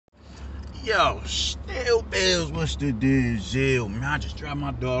Yo, still bills, what's the deal? Man, I just dropped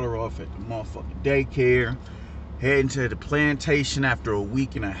my daughter off at the motherfucking daycare. Heading to the plantation after a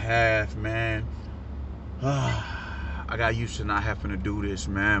week and a half, man. I got used to not having to do this,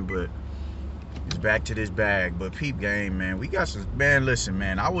 man, but it's back to this bag. But peep game, man. We got some, man, listen,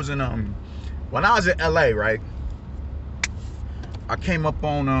 man. I was in, when I was in LA, right? I came up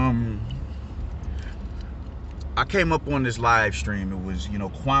on this live stream. It was,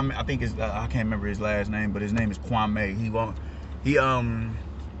 Kwame. I think it's I can't remember his last name, but his name is Kwame.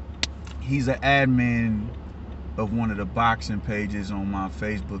 He's an admin of one of the boxing pages on my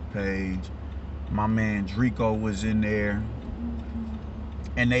Facebook page. My man Drico was in there,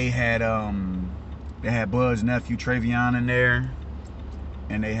 and they had Bud's nephew Travion in there,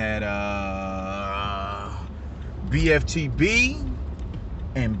 and they had BFTB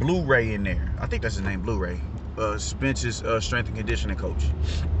and Blu-ray in there. I think that's his name, Blu-ray. Spence's strength and conditioning coach.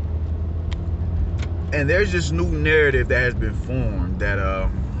 And there's this new narrative that has been formed that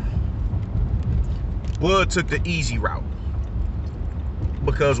Bud took the easy route,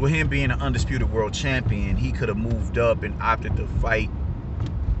 because with him being an undisputed world champion, he could have moved up and opted to fight.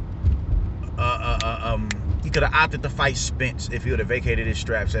 He could have opted to fight Spence if he would have vacated his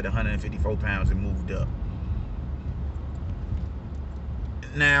straps at 154 pounds and moved up.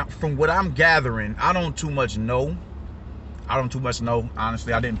 Now, from what I'm gathering, I don't too much know.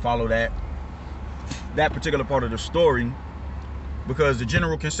 Honestly, I didn't follow that particular part of the story, because the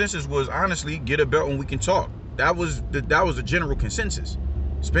general consensus was, honestly, get a belt and we can talk. That was the general consensus.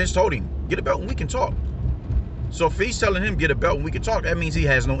 Spence told him, get a belt and we can talk. So if he's telling him get a belt and we can talk, that means he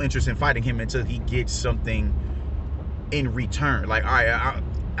has no interest in fighting him until he gets something in return. Like, all right,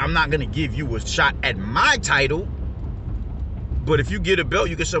 I'm not gonna give you a shot at my title, but if you get a belt,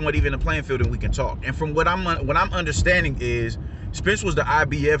 you get somewhat even a playing field and we can talk. And from what I'm understanding is, Spence was the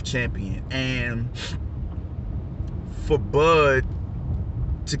IBF champion, and for Bud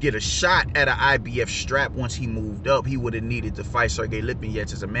to get a shot at an IBF strap once he moved up, he would have needed to fight Sergey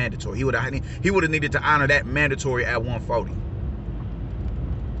Lipinets as a mandatory. He would have needed to honor that mandatory at 140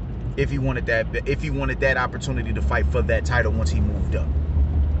 if he wanted that opportunity to fight for that title once he moved up.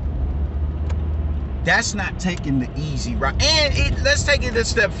 That's not taking the easy route. And let's take it a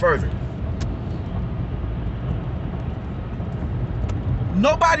step further.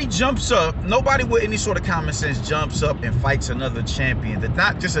 Nobody with any sort of common sense jumps up and fights another champion, that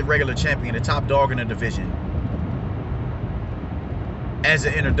not just a regular champion, the top dog in the division, as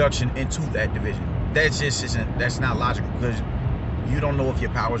an introduction into that division. That's not logical, because you don't know if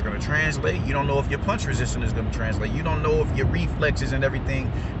your power is going to translate. You don't know if your punch resistance is going to translate. You don't know if your reflexes and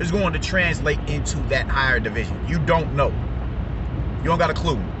everything is going to translate into that higher division. You don't know. You don't got a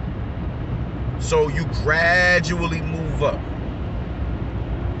clue. So you gradually move up.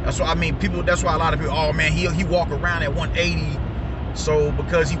 That's why, that's why a lot of people, oh man, he walk around at 180. So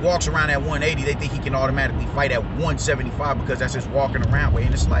because he walks around at 180, they think he can automatically fight at 175 because that's his walking around way.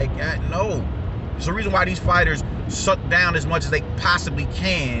 And it's like, no. There's a reason why these fighters suck down as much as they possibly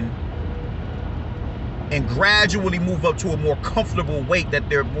can and gradually move up to a more comfortable weight that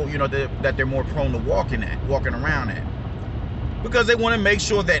they're more, that they're more prone to walking around at. Because they want to make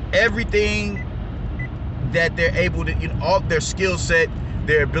sure that everything that they're able to, all their skill set,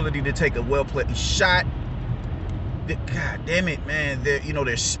 their ability to take a well-placed shot, God damn it, man,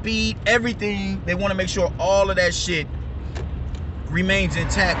 their speed, everything, they want to make sure all of that shit remains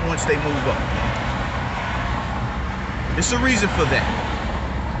intact once they move up. It's a reason for that.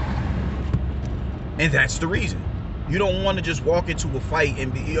 And that's the reason. You don't want to just walk into a fight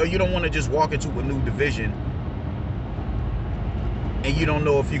or you don't want to just walk into a new division and you don't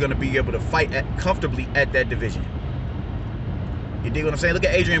know if you're going to be able to fight comfortably at that division. You dig what I'm saying? Look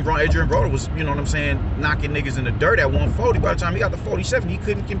at Adrian Broner. Adrian Broner was, knocking niggas in the dirt at 140. By the time he got to 47, he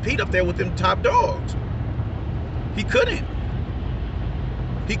couldn't compete up there with them top dogs. He couldn't.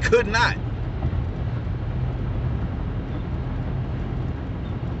 He could not.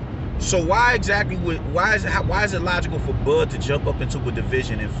 So why is it logical for Bud to jump up into a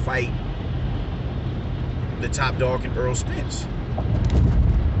division and fight the top dog in Earl Spence?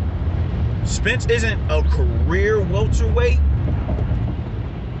 Spence isn't a career welterweight,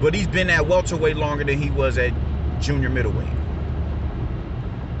 but he's been at welterweight longer than he was at junior middleweight.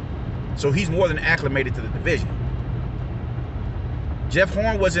 So he's more than acclimated to the division. Jeff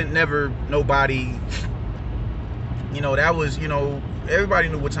Horn wasn't never nobody, that was, everybody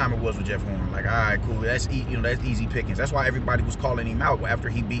knew what time it was with Jeff Horn. Like, all right, cool, that's easy pickings. That's why everybody was calling him out after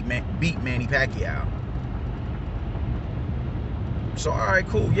he beat Manny Pacquiao. So, all right,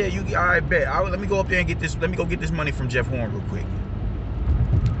 cool, yeah, all right, bet. Let me go up there and get this. Let me go get this money from Jeff Horn real quick.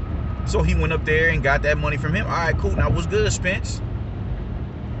 So he went up there and got that money from him. All right, cool. Now what's good, Spence?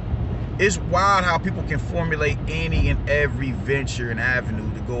 It's wild how people can formulate any and every venture and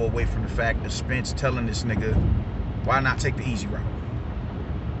avenue to go away from the fact that Spence telling this nigga, why not take the easy route?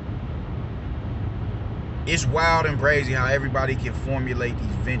 It's wild and crazy how everybody can formulate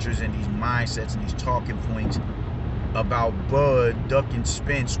these ventures and these mindsets and these talking points about Bud ducking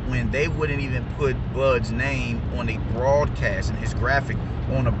Spence when they wouldn't even put Bud's name on a broadcast and his graphic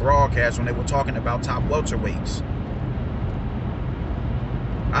on a broadcast when they were talking about top welterweights.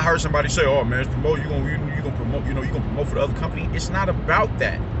 I heard somebody say, "Oh man, it's promote. You gonna promote. You gonna promote for the other company." It's not about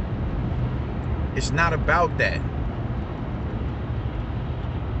that. It's not about that.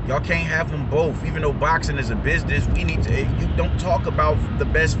 Y'all can't have them both. Even though boxing is a business, we need to. You don't talk about the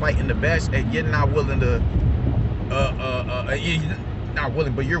best fighting the best, and you're not willing to. You're not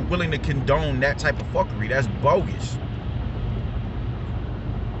willing, but you're willing to condone that type of fuckery. That's bogus.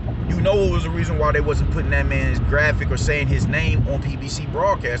 You know it was a reason why they wasn't putting that man's graphic or saying his name on PBC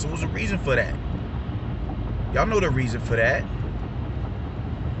broadcast. It was a reason for that. Y'all know the reason for that.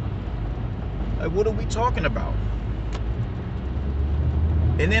 Like, what are we talking about?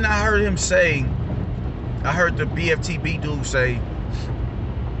 And then I heard him say, I heard the BFTB dude say,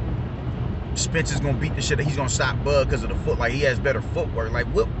 Spence is gonna beat the shit. He's gonna stop Bud because of the foot. Like he has better footwork. Like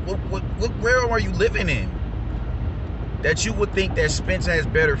what world are you living in? That you would think that Spence has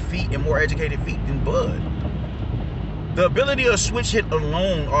better feet and more educated feet than Bud. The ability of switch hit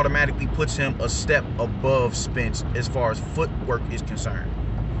alone automatically puts him a step above Spence as far as footwork is concerned.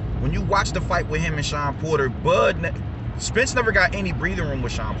 When you watch the fight with him and Sean Porter, Spence never got any breathing room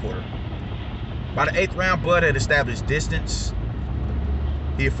with Sean Porter. By the 8th round, Bud had established distance.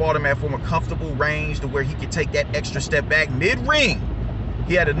 He had fought him from a comfortable range to where he could take that extra step back mid-ring.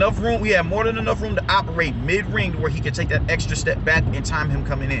 He had enough room. He had more than enough room to operate mid-ring to where he could take that extra step back and time him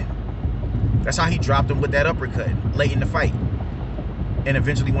coming in. That's how he dropped him with that uppercut late in the fight and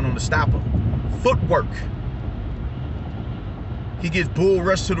eventually went on to stop him. Footwork. He gets bull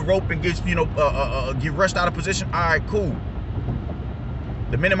rushed to the rope and gets, get rushed out of position. All right, cool.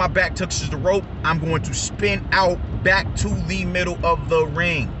 The minute my back touches the rope, I'm going to spin out back to the middle of the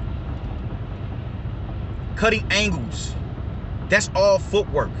ring. Cutting angles. That's all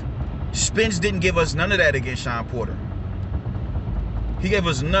footwork. Spence didn't give us none of that against Sean Porter. He gave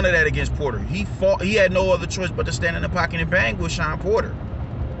us none of that against Porter. He had no other choice but to stand in the pocket and bang with Sean Porter.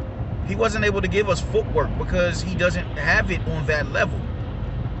 He wasn't able to give us footwork because he doesn't have it on that level.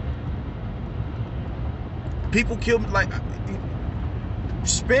 People kill me like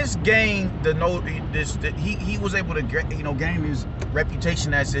Spence gained he was able to gain his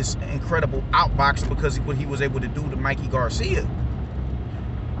reputation as this incredible outboxer because of what he was able to do to Mikey Garcia.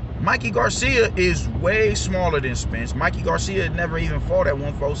 Mikey Garcia is way smaller than Spence. Mikey Garcia never even fought at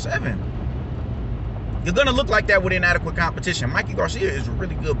 147. You're gonna look like that with inadequate competition. Mikey Garcia is a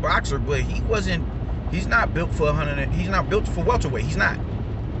really good boxer, but he's not built for he's not built for welterweight. He's not.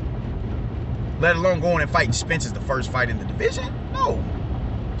 Let alone going and fighting Spence is the first fight in the division. No.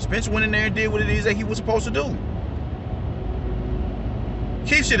 Spence went in there and did what it is that he was supposed to do.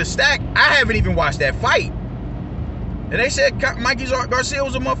 Keith should have stacked. I haven't even watched that fight. And they said Mikey Garcia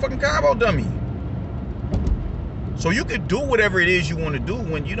was a motherfucking combo dummy. So you could do whatever it is you want to do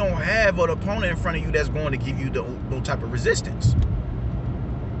when you don't have an opponent in front of you that's going to give you no type of resistance.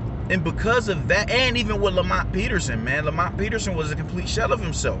 And because of that, and even with Lamont Peterson, man, Lamont Peterson was a complete shell of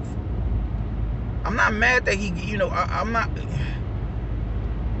himself. I'm not mad that he,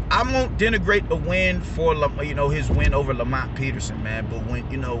 I won't denigrate a win for, his win over Lamont Peterson, man. But when,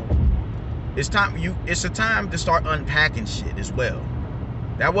 it's a time to start unpacking shit as well.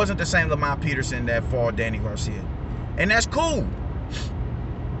 That wasn't the same Lamont Peterson that fought Danny Garcia. And that's cool.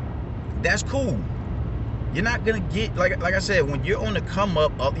 That's cool. You're not going to get, like I said, when you're on the come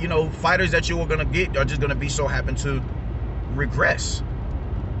up, fighters that you are going to get are just going to be so happen to regress.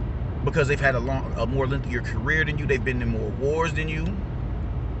 Because they've had a more lengthier career than you. They've been in more wars than you.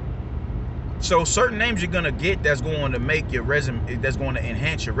 So certain names you're going to get that's going to make your resume, that's going to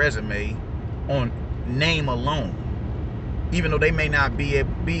enhance your resume on name alone. Even though they may not be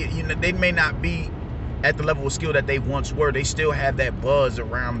they may not be at the level of skill that they once were, they still have that buzz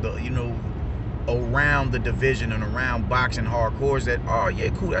around the, around the division and around boxing hardcores that, oh yeah,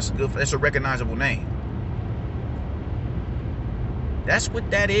 cool, that's a recognizable name. That's what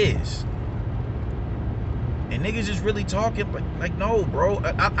that is. And niggas is really talking like no, bro.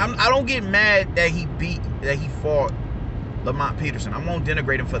 I don't get mad that he fought Lamont Peterson. I won't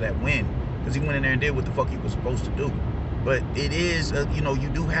denigrate him for that win because he went in there and did what the fuck he was supposed to do. But it is, you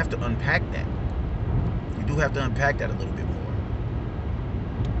do have to unpack that. You do have to unpack that a little bit more.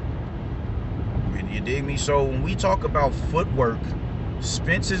 You dig me? So when we talk about footwork,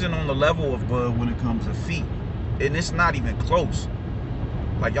 Spence isn't on the level of Bud when it comes to feet. And it's not even close.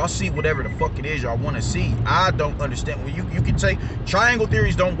 Like, y'all see whatever the fuck it is y'all want to see. I don't understand. Well, you can take, triangle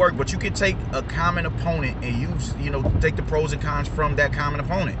theories don't work, but you can take a common opponent and use, take the pros and cons from that common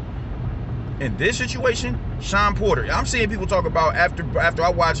opponent. In this situation, Sean Porter. I'm seeing people talk about after I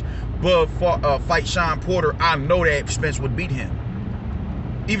watched Bud fight Sean Porter, I know that Spence would beat him.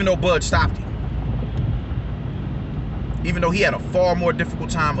 Even though Bud stopped him. Even though he had a far more difficult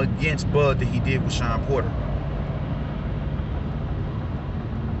time against Bud than he did with Sean Porter.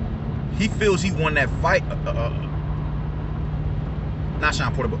 He feels he won that fight. Not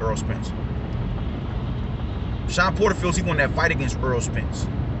Sean Porter, but Earl Spence. Sean Porter feels he won that fight against Earl Spence.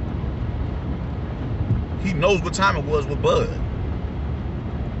 He knows what time it was with Bud.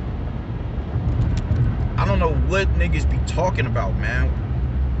 I don't know what niggas be talking about, man.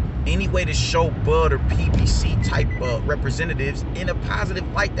 Any way to show Bud or PBC type representatives in a positive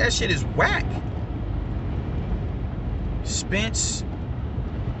light, that shit is whack. Spence,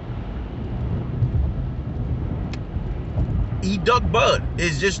 he ducked Bud.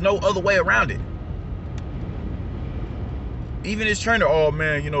 There's just no other way around it. Even his trainer, oh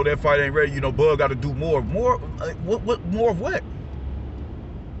man, that fight ain't ready. Bud got to do more. More? What? More of what?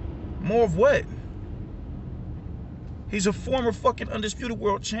 More of what? He's a former fucking undisputed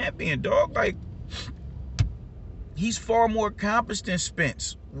world champion, dog. Like, he's far more accomplished than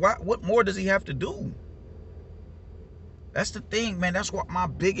Spence. What more does he have to do? That's the thing, man. That's what my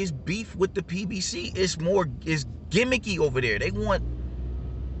biggest beef with the PBC is. Is gimmicky over there. They want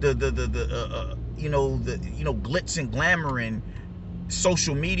the glitz and glamour and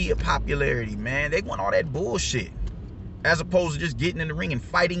social media popularity, man. They want all that bullshit, as opposed to just getting in the ring and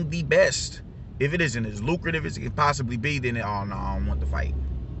fighting the best. If it isn't as lucrative as it can possibly be, then oh no, I don't want to fight.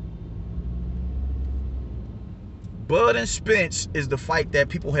 Bud and Spence is the fight that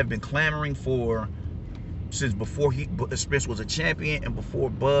people have been clamoring for since before Spence was a champion and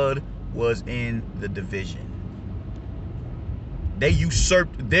before Bud was in the division. They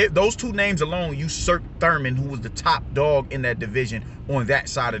usurped, those two names alone usurped Thurman, who was the top dog in that division on that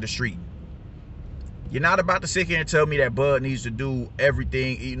side of the street. You're not about to sit here and tell me that Bud needs to do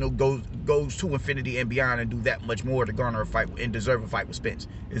everything, goes to infinity and beyond and do that much more to garner a fight and deserve a fight with Spence.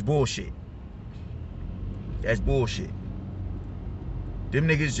 It's bullshit. That's bullshit. Them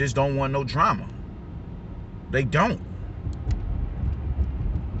niggas just don't want no drama. They don't.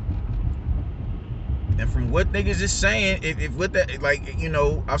 And from what niggas is saying, if with that, like,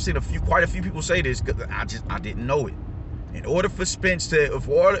 I've seen quite a few people say this, because I didn't know it. In order for Spence to,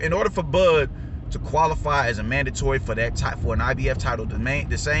 in order for Bud to qualify as a mandatory for that for an IBF title,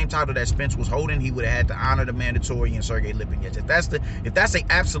 the same title that Spence was holding, he would have had to honor the mandatory and Sergey Lipinets. If that's an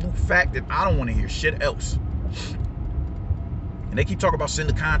absolute fact, then I don't want to hear shit else. And they keep talking about send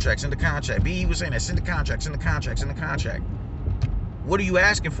the contract, send the contract. B was saying that, send the contract, send the contract, send the contract. What are you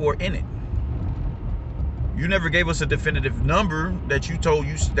asking for in it? You never gave us a definitive number that you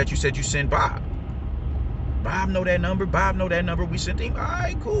said you send Bob. Bob know that number. Bob know that number. We sent him. All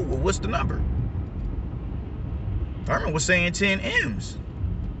right, cool. Well, what's the number? Thurman was saying 10 M's.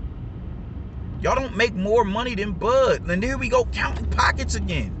 Y'all don't make more money than Bud. And here we go counting pockets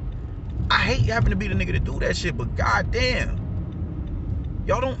again. I hate having to be the nigga to do that shit, but goddamn,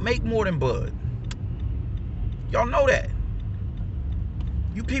 y'all don't make more than Bud. Y'all know that.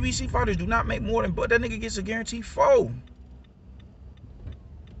 You PBC fighters do not make more than Bud. That nigga gets a guaranteed 4.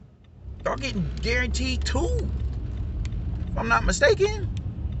 Y'all getting guaranteed 2, if I'm not mistaken.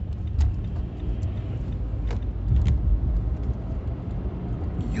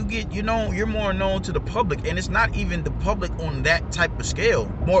 You get, you're more known to the public, and it's not even the public on that type of scale.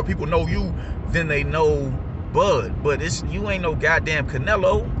 More people know you than they know Bud, but you ain't no goddamn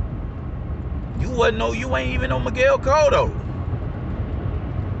Canelo. You ain't even no Miguel Cotto.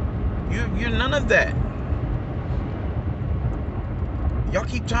 You're none of that. Y'all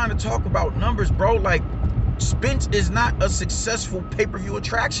keep trying to talk about numbers, bro. Like, Spence is not a successful pay-per-view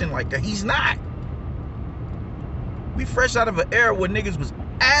attraction like that. He's not. We fresh out of an era where niggas was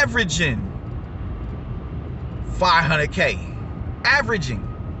averaging 500K. Averaging.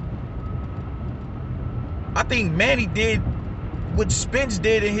 I think Manny did what Spence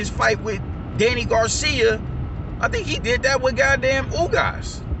did in his fight with Danny Garcia. I think he did that with goddamn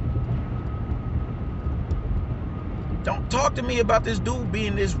Ugas. Don't talk to me about this dude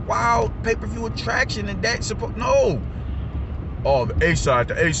being this wild pay-per-view attraction and that no. Oh, the A side,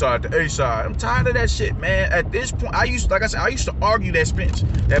 the A side, the A side. I'm tired of that shit, man. At this point, I used to argue that Spence,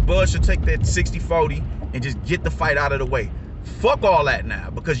 that Bud should take that 60-40 and just get the fight out of the way. Fuck all that now,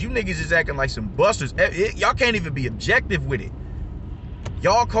 because you niggas is acting like some busters. Y'all can't even be objective with it.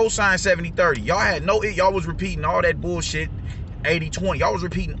 Y'all co-signed 70-30. Y'all had no, y'all was repeating all that bullshit 80-20. Y'all was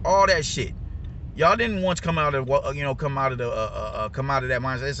repeating all that shit. Y'all didn't once come out of come out of that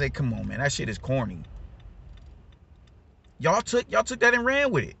mindset and say, come on, man, that shit is corny. Y'all took that and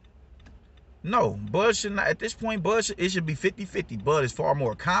ran with it. No, Bud should not, at this point, it should be 50-50. Bud is far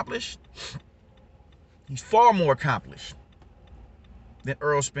more accomplished. He's far more accomplished than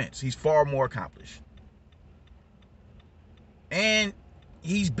Earl Spence. He's far more accomplished. And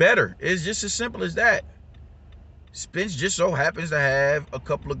he's better. It's just as simple as that. Spence just so happens to have a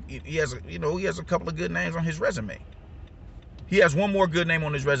couple of, he has a couple of good names on his resume. He has one more good name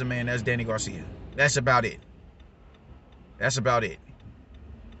on his resume, and that's Danny Garcia. That's about it. That's about it.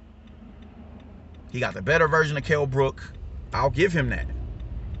 He got the better version of Kell Brook. I'll give him that.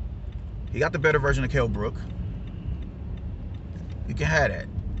 He got the better version of Kell Brook. You can have that.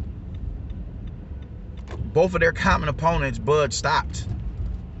 Both of their common opponents, Bud stopped.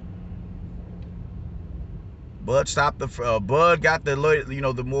 Bud stopped Bud got the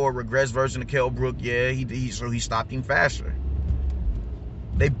the more regressed version of Kell Brook. Yeah, so he stopped him faster.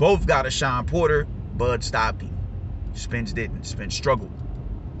 They both got a Sean Porter. Bud stopped him. Spence didn't. Spence struggled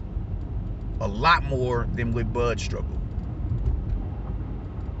a lot more than with Bud struggled.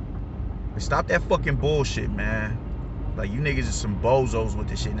 But stop that fucking bullshit, man. Like, you niggas are some bozos with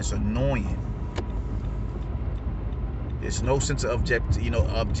this shit, and it's annoying. There's no sense of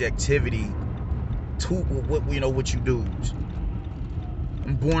objectivity to what you do.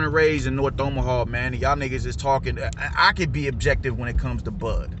 I'm born and raised in North Omaha, man, and y'all niggas is talking. I could be objective when it comes to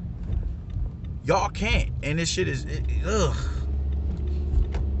Bud. Y'all can't, and this shit is ugh.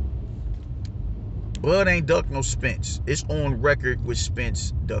 Bud ain't duck no Spence. It's on record with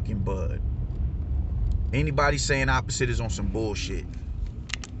Spence ducking Bud. Anybody saying opposite is on some bullshit.